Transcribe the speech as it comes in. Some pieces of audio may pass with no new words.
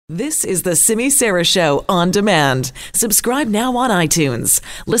This is the Simi Sara Show on demand. Subscribe now on iTunes.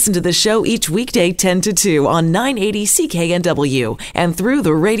 Listen to the show each weekday 10 to 2 on 980 CKNW and through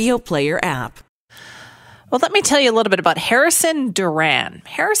the Radio Player app. Well, let me tell you a little bit about Harrison Duran.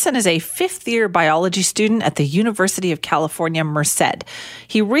 Harrison is a fifth-year biology student at the University of California, Merced.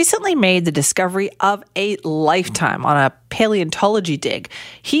 He recently made the discovery of a lifetime on a paleontology dig.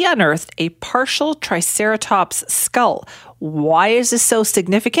 He unearthed a partial Triceratops skull. Why is this so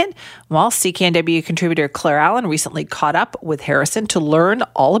significant? Well, CKNW contributor Claire Allen recently caught up with Harrison to learn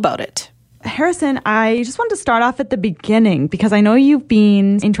all about it. Harrison, I just want to start off at the beginning because I know you've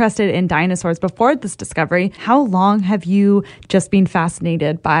been interested in dinosaurs before this discovery. How long have you just been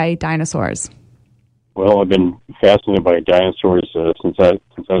fascinated by dinosaurs? Well, I've been fascinated by dinosaurs since I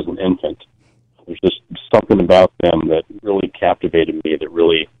was an infant. There's just something about them that really captivated me, that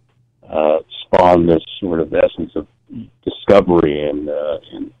really spawned this sort of essence of discovery and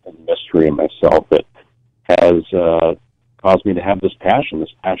mystery in myself that has caused me to have this passion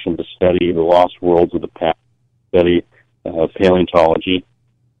to study the lost worlds of the past, study paleontology,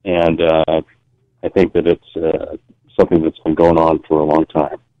 and I think that it's something that's been going on for a long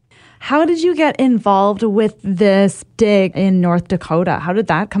time. How did you get involved with this dig in North Dakota? How did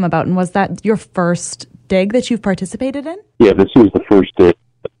that come about, and was that your first dig that you've participated in? Yeah, this was the first dig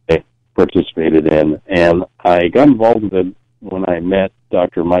that I participated in, and I got involved with it when I met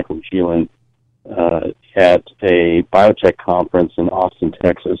Dr. Michael Geelan at a biotech conference in Austin,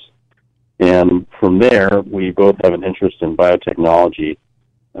 Texas. And from there, we both have an interest in biotechnology,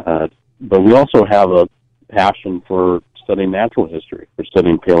 but we also have a passion for studying natural history, for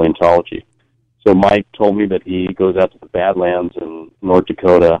studying paleontology. So Mike told me that he goes out to the Badlands in North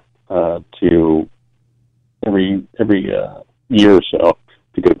Dakota to every year or so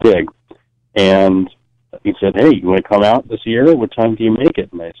to go dig. And he said, "Hey, you want to come out this year? What time do you make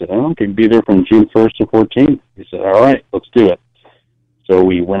it?" And I said, "I could be there from June 1st to 14th. He said, "All right, let's do it." So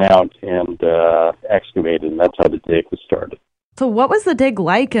we went out and excavated, and that's how the dig was started. So what was the dig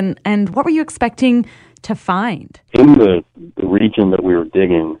like, and what were you expecting to find? In the region that we were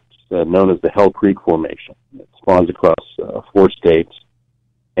digging, known as the Hell Creek Formation, it spawns across 4 states,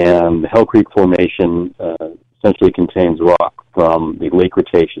 and the Hell Creek Formation essentially contains rock from the late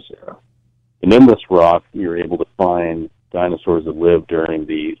Cretaceous era. And in this rock, you're able to find dinosaurs that lived during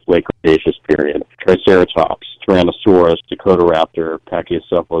the late Cretaceous period. Triceratops, Tyrannosaurus, Dakotaraptor,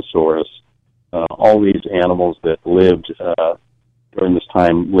 Pachycephalosaurus, all these animals that lived during this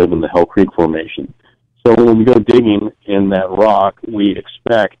time live in the Hell Creek Formation. So when we go digging in that rock, we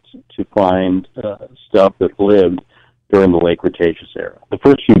expect to find stuff that lived during the late Cretaceous era. The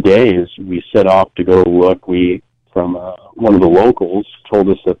first few days, we set off to go look. From one of the locals told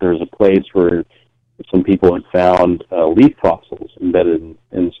us that there's a place where some people had found leaf fossils embedded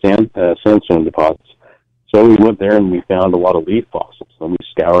in sandstone deposits. So we went there and we found a lot of leaf fossils, and we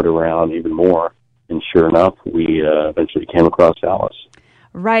scoured around even more. And sure enough, we eventually came across Alice.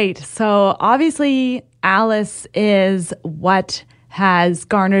 Right. So obviously, Alice is what has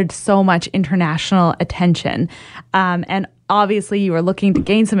garnered so much international attention. And obviously, you were looking to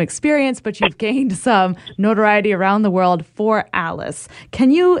gain some experience, but you've gained some notoriety around the world for Alice. Can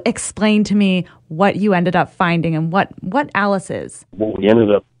you explain to me what you ended up finding and what Alice is? What we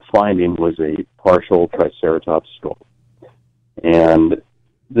ended up finding was a partial Triceratops skull. And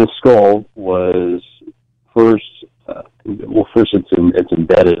this skull was first it's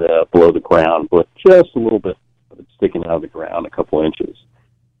embedded below the ground, but just a little bit of it sticking out of the ground, a couple inches.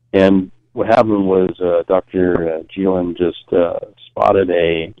 And what happened was Dr. Geelan just spotted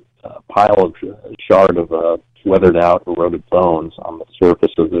a pile of shard of weathered out, eroded bones on the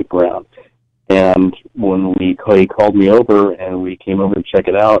surface of the ground. And when he called me over, and we came over to check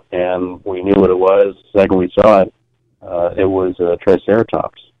it out, and we knew what it was. The second we saw it, it was a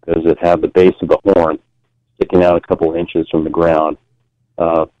Triceratops, because it had the base of the horn sticking out a couple inches from the ground.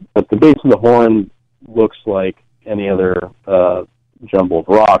 But the base of the horn looks like any other jumble of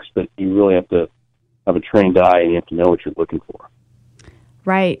rocks, but you really have to have a trained eye, and you have to know what you're looking for.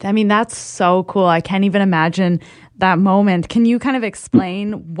 Right. I mean, that's so cool. I can't even imagine that moment. Can you kind of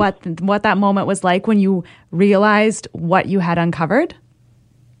explain what that moment was like when you realized what you had uncovered?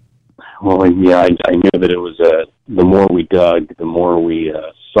 Well, yeah, I knew that it was, the more we dug, the more we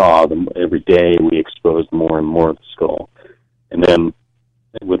saw. Every day we exposed more and more of the skull. And then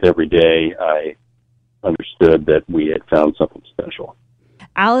with every day, I understood that we had found something special.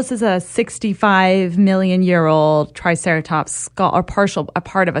 Alice is a 65 million year old Triceratops skull, or a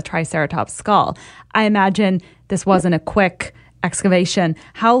part of a Triceratops skull. I imagine this wasn't a quick excavation.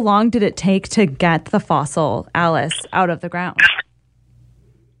 How long did it take to get the fossil Alice out of the ground?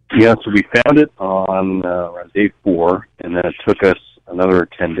 Yeah, so we found it on around day 4, and then it took us another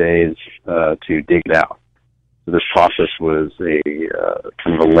 10 days to dig it out. So this process was a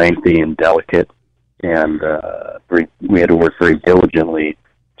kind of a lengthy and delicate, and we had to work very diligently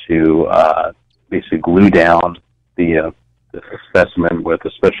to basically glue down the specimen with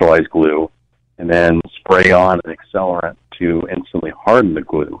a specialized glue, and then spray on an accelerant to instantly harden the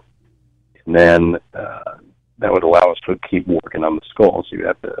glue. And then that would allow us to keep working on the skull. So you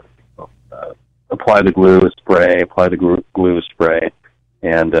have to apply the glue, spray, apply the glue, spray,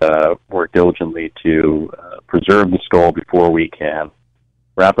 and work diligently to preserve the skull before we can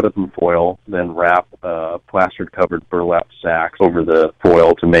wrap it up in foil, then wrap plaster-covered burlap sacks over the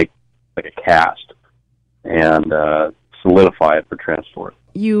foil to make like a cast, and solidify it for transport.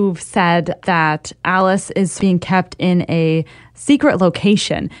 You've said that Alice is being kept in a secret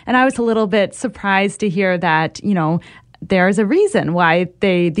location, and I was a little bit surprised to hear that, there's a reason why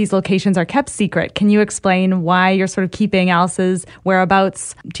these locations are kept secret. Can you explain why you're sort of keeping Alice's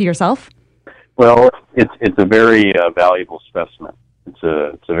whereabouts to yourself? Well, it's a very valuable specimen. It's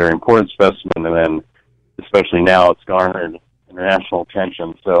a very important specimen, and then especially now it's garnered international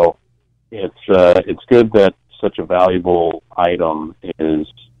attention. So it's good that such a valuable item is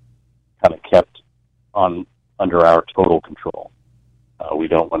kind of kept under our total control. We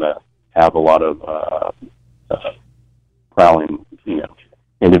don't want to have a lot of prowling,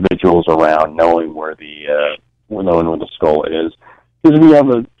 individuals around knowing where the skull is, because if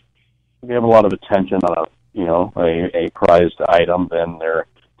we have a lot of attention on a prized item, then there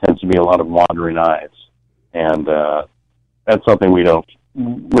tends to be a lot of wandering eyes, and that's something we don't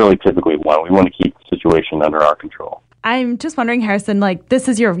really typically want. We want to keep the situation under our control. I'm just wondering, Harrison,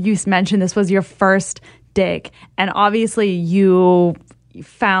 you mentioned this was your first dig, and obviously you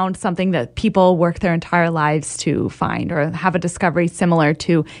found something that people work their entire lives to find, or have a discovery similar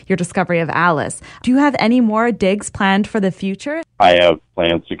to your discovery of Alice. Do you have any more digs planned for the future? I have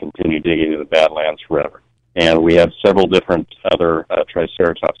plans to continue digging in the Badlands forever, and we have several different other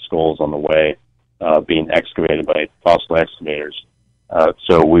Triceratops skulls on the way being excavated by fossil excavators.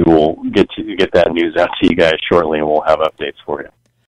 So we will get that news out to you guys shortly, and we'll have updates for you.